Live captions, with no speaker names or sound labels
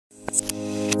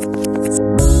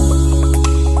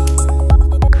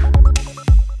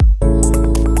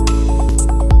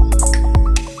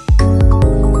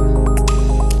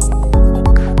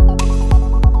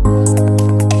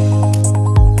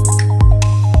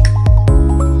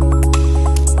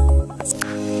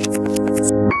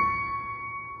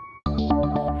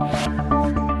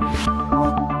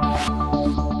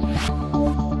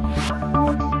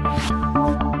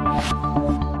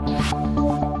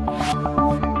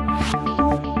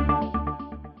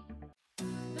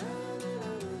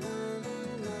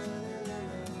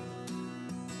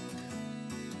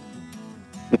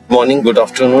Morning, good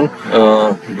afternoon,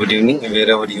 good evening,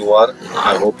 wherever you are.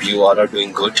 I hope you all are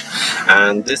doing good.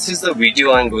 And this is the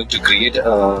video I'm going to create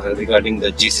regarding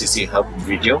the GCCHUB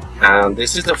video. And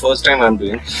this is the first time I'm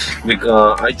doing,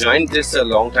 because I joined this a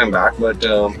long time back, but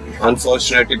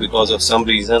unfortunately because of some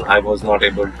reason I was not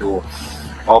able to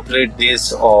operate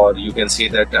this, or you can say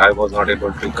that I was not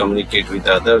able to communicate with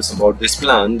others about this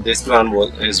plan. This plan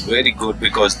is very good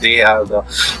because they have the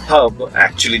hub.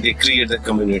 Actually, they create the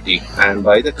community, and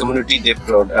by the community they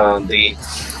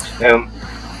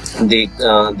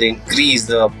increase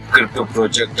the crypto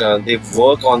project. They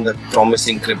work on the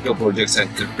promising crypto projects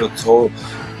and crypto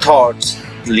thoughts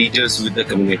leaders with the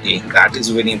community. That is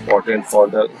very important for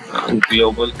the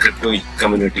global crypto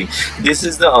community. This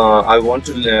is the I want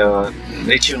to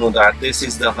let you know that this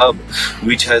is the hub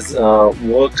which has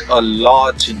worked a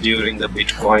lot during the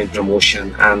Bitcoin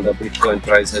promotion, and the Bitcoin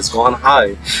price has gone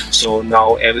high, so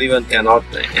now everyone cannot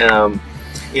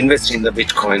invest in the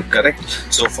Bitcoin, correct?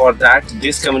 So for that,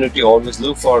 this community always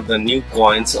look for the new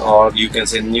coins, or you can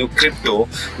say new crypto,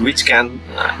 which can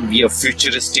be a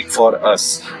futuristic for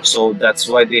us. So that's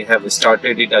why they have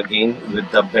started it again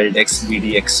with the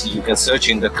BDX. You can search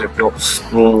in the crypto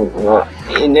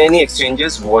in any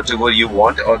exchanges, whatever you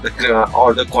want, or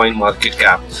the coin market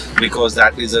cap, because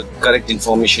that is a correct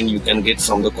information you can get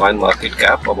from the coin market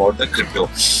cap about the crypto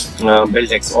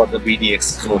BDX or the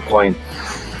BDX coin.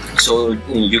 So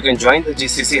you can join the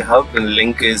GCCHUB. The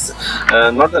link is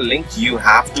not the link. You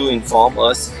have to inform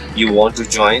us you want to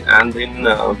join, and then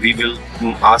we will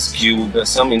ask you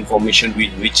some information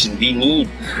which we need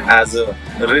as a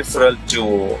referral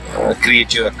to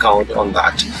create your account on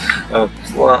that.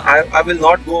 I will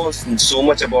not go so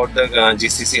much about the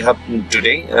GCCHUB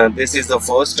today. This is the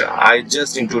first. I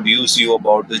just introduce you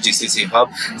about the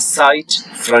GCCHUB site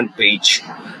front page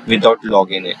without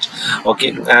logging it.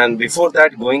 Okay, and before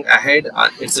that, going ahead,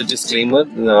 it's a disclaimer.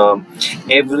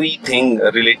 Everything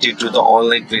related to the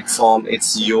online platform,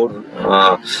 it's your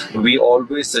we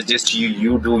always suggest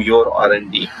you do your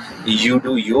R&D. You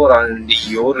do your R&D,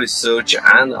 your research,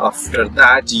 and after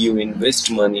that you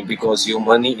invest money, because your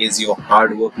money is your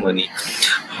hard work money.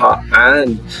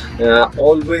 And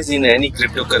always in any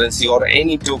cryptocurrency or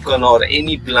any token or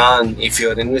any plan, if you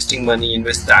are investing money,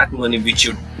 invest that money which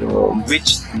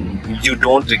you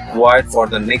don't require for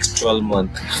the next 12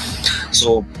 months.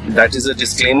 So that is a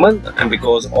disclaimer, and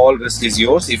because all risk is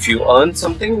yours. If you earn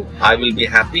something, I will be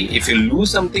happy. If you lose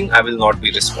something, I will not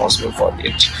be responsible for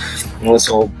it.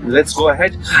 So let's go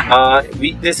ahead.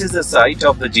 This is the site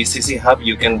of the GCCHUB.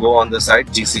 You can go on the site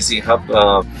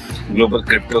GCCHUB Global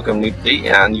Crypto Community,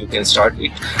 and you can start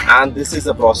it. And this is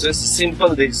the process.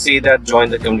 Simple. They say that join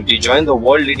the community, join the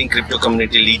world leading crypto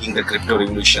community, leading the crypto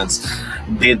revolutions.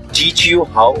 They teach you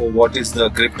what is the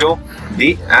crypto,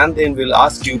 and then will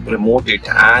ask you promote it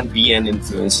and be an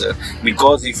influencer,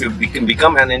 because if you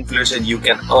become an influencer, you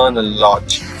can earn a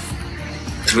lot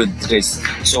through this.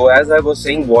 So as I was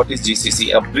saying, what is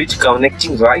GCC? A bridge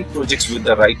connecting right projects with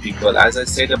the right people. As I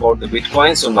said about the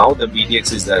Bitcoin, so now the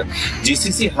BDX is there.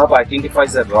 GCCHUB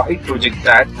identifies the right project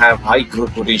that have high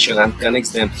growth potential and connects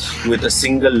them with a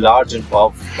single large and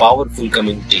powerful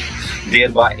community,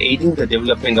 thereby aiding the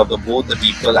development of both the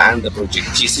people and the project.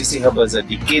 GCCHUB has a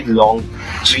decade-long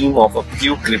dream of a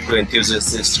few crypto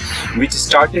enthusiasts, which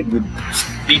started with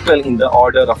people in the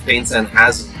order of tens and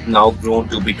has now grown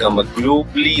to become a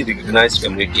globally recognized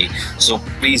community. So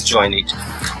please join it.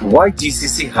 Why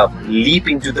GCCHUB? Leap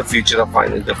into the future of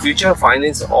finance. The future of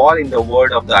finance, or in the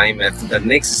word of the IMF, the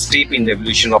next step in the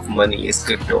evolution of money is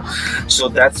crypto. So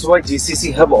that's why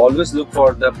GCCHUB always look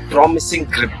for the promising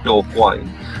crypto coin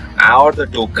or the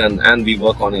token, and we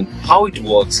work on it. How it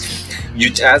works,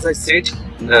 as I said,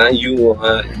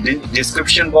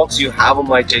 description box you have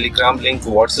my Telegram link,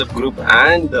 WhatsApp group,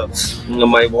 and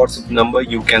my WhatsApp number.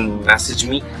 You can message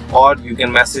me, or you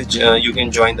can message you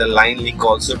can join the line link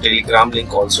also, Telegram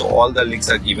link also. All the links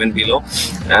are given below,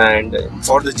 and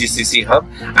for the GCCHUB,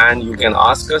 and you can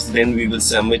ask us, then we will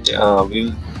submit,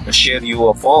 we'll share you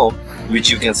a form which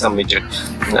you can submit it,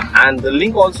 and the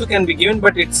link also can be given,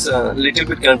 but it's a little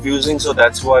bit confusing, so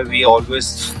that's why we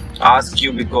always ask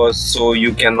you, because so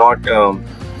you cannot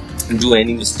do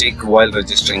any mistake while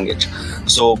registering it.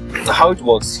 So how it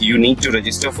works, you need to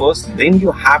register first, then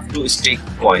you have to stake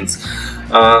coins.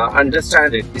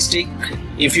 Understand it, stake,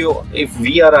 if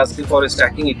we are asking for a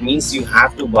stacking, it means you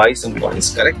have to buy some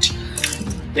coins, correct?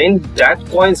 Then that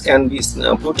coins can be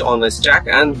put on a stack,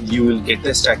 and you will get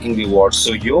the stacking rewards.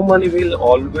 So your money will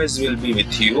always be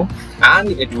with you,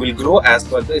 and it will grow as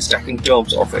per the stacking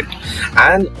terms of it.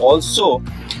 And also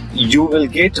you will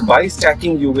get, by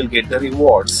stacking you will get the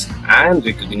rewards and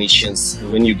recognitions.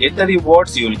 When you get the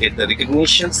rewards, you will get the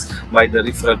recognitions by the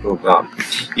referral program.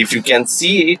 If you can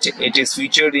see it, it is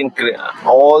featured in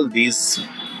all these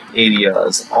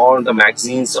areas, or the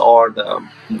magazines, or the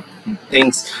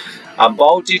things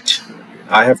about it.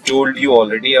 I have told you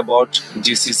already about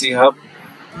GCC Hub.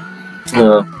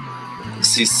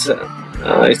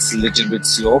 It's a little bit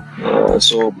slow,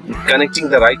 so connecting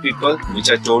the right people, which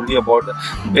I told you about. The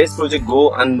best project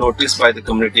go unnoticed by the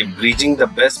community. Bridging the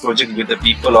best project with the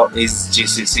people is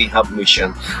GCC Hub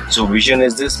mission. So vision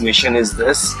is this, mission is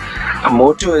this, a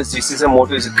motto is GCC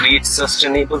motto is create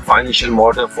sustainable financial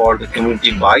model for the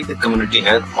community, by the community,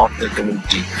 and of the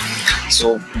community.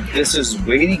 So this is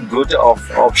very good of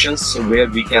options where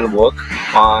we can work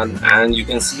on, and you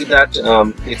can see that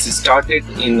it's started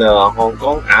in Hong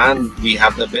Kong, and we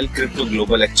have the Bell Crypto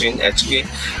Global Exchange HK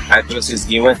address is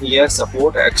given here,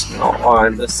 support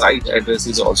and the site address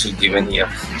is also given here,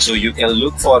 so you can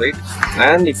look for it.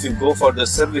 And if you go for the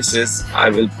services, I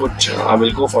will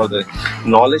go for the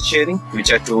knowledge sharing,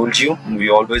 which I told you we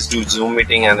always do Zoom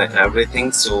meeting and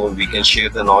everything, so we can share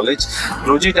the knowledge.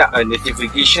 Project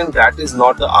identification, that is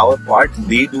not our part,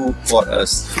 they do for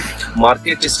us.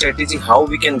 Market strategy, how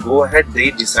we can go ahead, they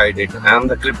decided. And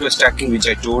the crypto stacking, which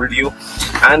I told you,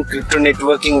 and crypto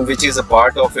networking, which is a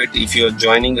part of it. If you're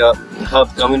joining a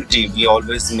hub community, we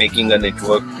always making a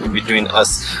network between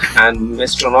us. And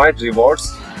Mestronoid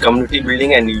rewards, community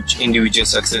building and individual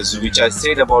success, which I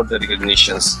said about the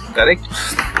recognitions, correct?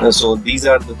 So these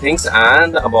are the things.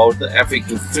 And about the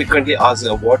FAQ, frequently asked,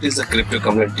 what is the crypto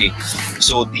community?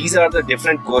 So these are the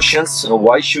different questions.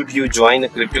 Why should you join a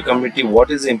crypto community?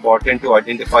 What is important to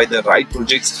identify the right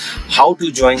projects? How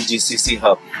to join GCC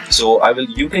Hub? So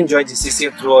you can join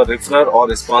GCC Hub through a referrer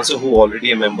or a sponsor who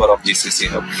already a member of GCC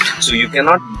Hub. So you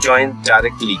cannot join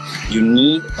directly, you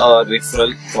need a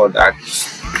referral for that.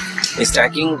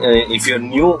 Stacking, if you're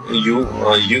new,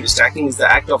 stacking is the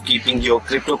act of keeping your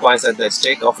crypto coins at the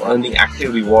stake of earning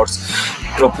active rewards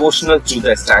proportional to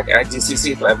the stack. At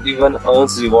GCC, everyone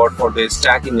earns reward for their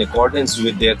stack in accordance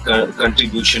with their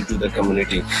contribution to the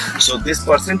community. So this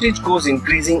percentage goes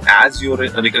increasing as your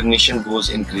recognition goes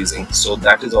increasing. So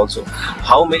that is also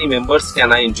how many members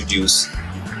can I introduce.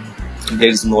 There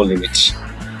is no limit.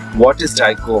 What is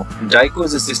DICO? DICO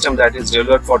is a system that is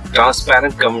developed for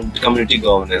transparent community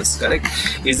governance, correct?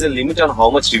 Is there a limit on how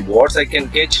much rewards I can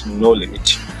get? No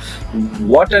limit.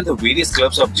 What are the various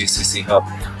clubs of GCC Hub?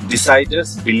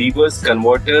 Deciders, believers,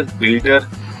 converters, builder,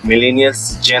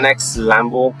 millennials, Gen X,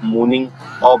 Lambo, Mooning,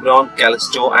 Oberon,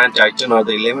 Callisto, and Titan are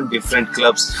the 11 different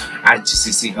clubs at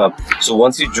GCC Hub. So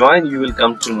once you join, you will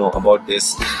come to know about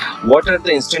this. What are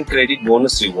the instant credit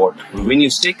bonus reward? When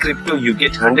you stake crypto, you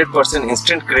get 100%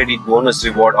 instant credit bonus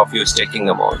reward of your staking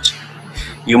amount.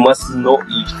 You must know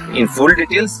it in full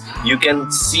details. You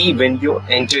can see when you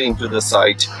enter into the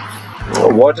site.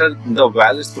 What are the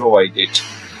wallets provided?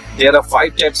 There are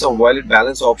 5 types of wallet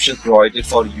balance options provided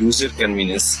for user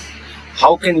convenience.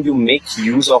 How can you make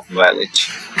use of wallet?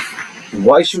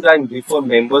 Why should I refer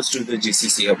members to the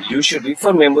GCC Hub? You should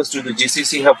refer members to the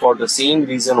GCC Hub for the same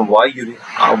reason why you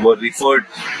were referred,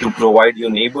 to provide your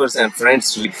neighbors and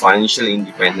friends with financial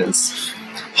independence.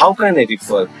 How can I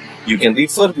refer? You can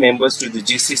refer members to the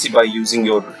GCC by using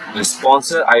your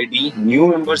sponsor ID. New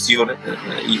members,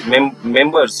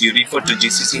 members you refer to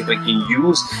GCC by can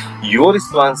use your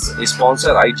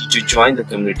sponsor ID to join the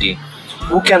community.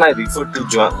 Who can I refer to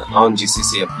join on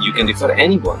GCC Hub? You can refer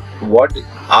anyone. What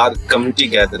are community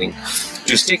gathering?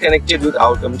 To stay connected with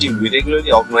our community, we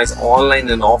regularly organize online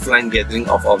and offline gathering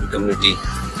of our community.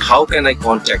 How can I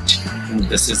contact?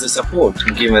 This is the support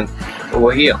given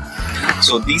over here.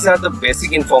 So these are the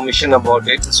basic information about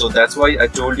it. So that's why I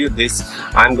told you this.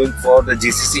 I'm going for the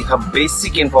GCC Hub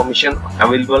basic information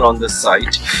available on the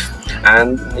site,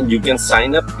 and you can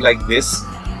sign up like this.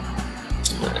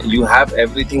 You have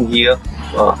everything here.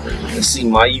 See,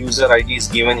 my user ID is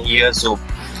given here, so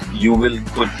you will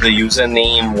put the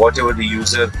username, whatever the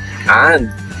user,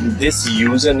 and this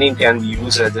username can be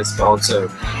used as a sponsor,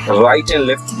 right and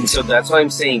left. So that's why I'm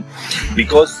saying,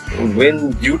 because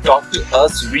when you talk to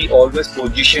us, we always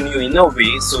position you in a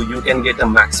way so you can get a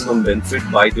maximum benefit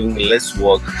by doing less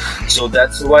work. So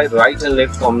that's why right and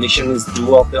left combination is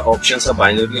 2 of the options, are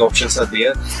binary options are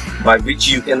there by which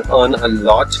you can earn a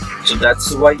lot. So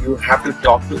that's why you have to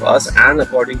talk to us, and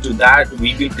according to that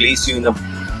we will place you in a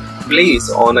place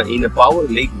in a power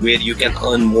lake where you can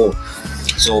earn more.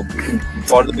 So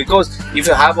because if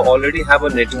you already have a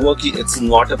network, it's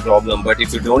not a problem, but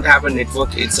if you don't have a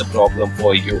network, it's a problem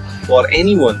for you, for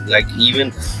anyone. Like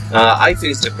even I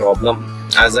faced a problem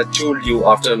as I told you,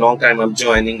 after a long time I'm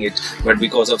joining it, but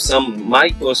because of my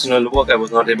personal work I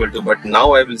was not able to. But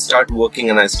now I will start working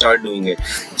and I start doing it.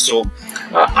 So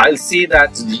I'll say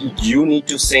that you need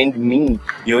to send me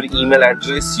your email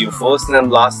address, your first name,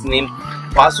 last name,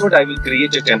 password. I will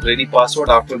create a temporary password.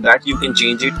 After that you can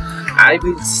change it. I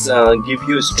will give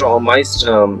you my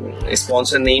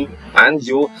sponsor name, and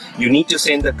you need to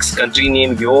send the country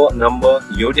name, your number,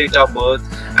 your date of birth,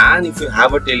 and if you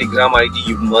have a Telegram ID,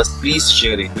 you must please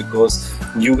share it, because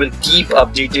you will keep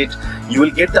updated. You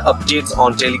will get the updates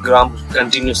on Telegram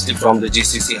continuously from the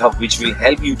GCC Hub, which will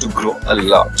help you to grow a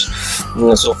lot.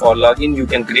 So for login, you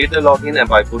can create the login and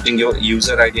by putting your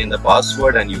user ID and the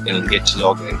password, and you can get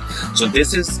logged in. So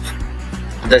this is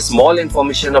the small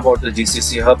information about the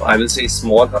GCC Hub. I will say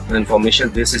small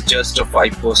information. This is just a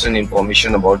 5%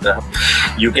 information about the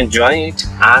hub. You can join it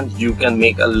and you can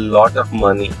make a lot of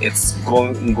money. It's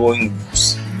going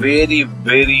very,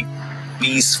 very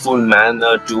peaceful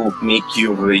manner to make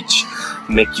you rich,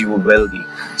 make you wealthy.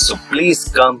 So please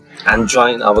come and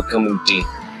join our community.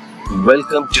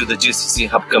 Welcome to the GCC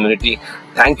Hub community.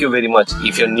 Thank you very much.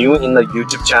 If you're new in the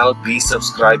YouTube channel, please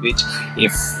subscribe it.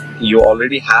 If you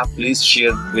already have, please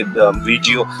share with the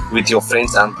video with your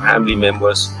friends and family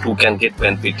members who can get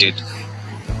benefited.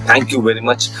 Thank you very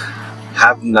much.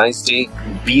 Have a nice day.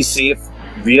 Be safe.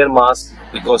 Wear mask,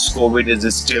 because COVID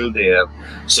is still there.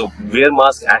 So wear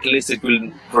mask, at least it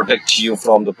will protect you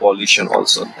from the pollution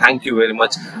also. Thank you very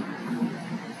much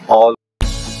all.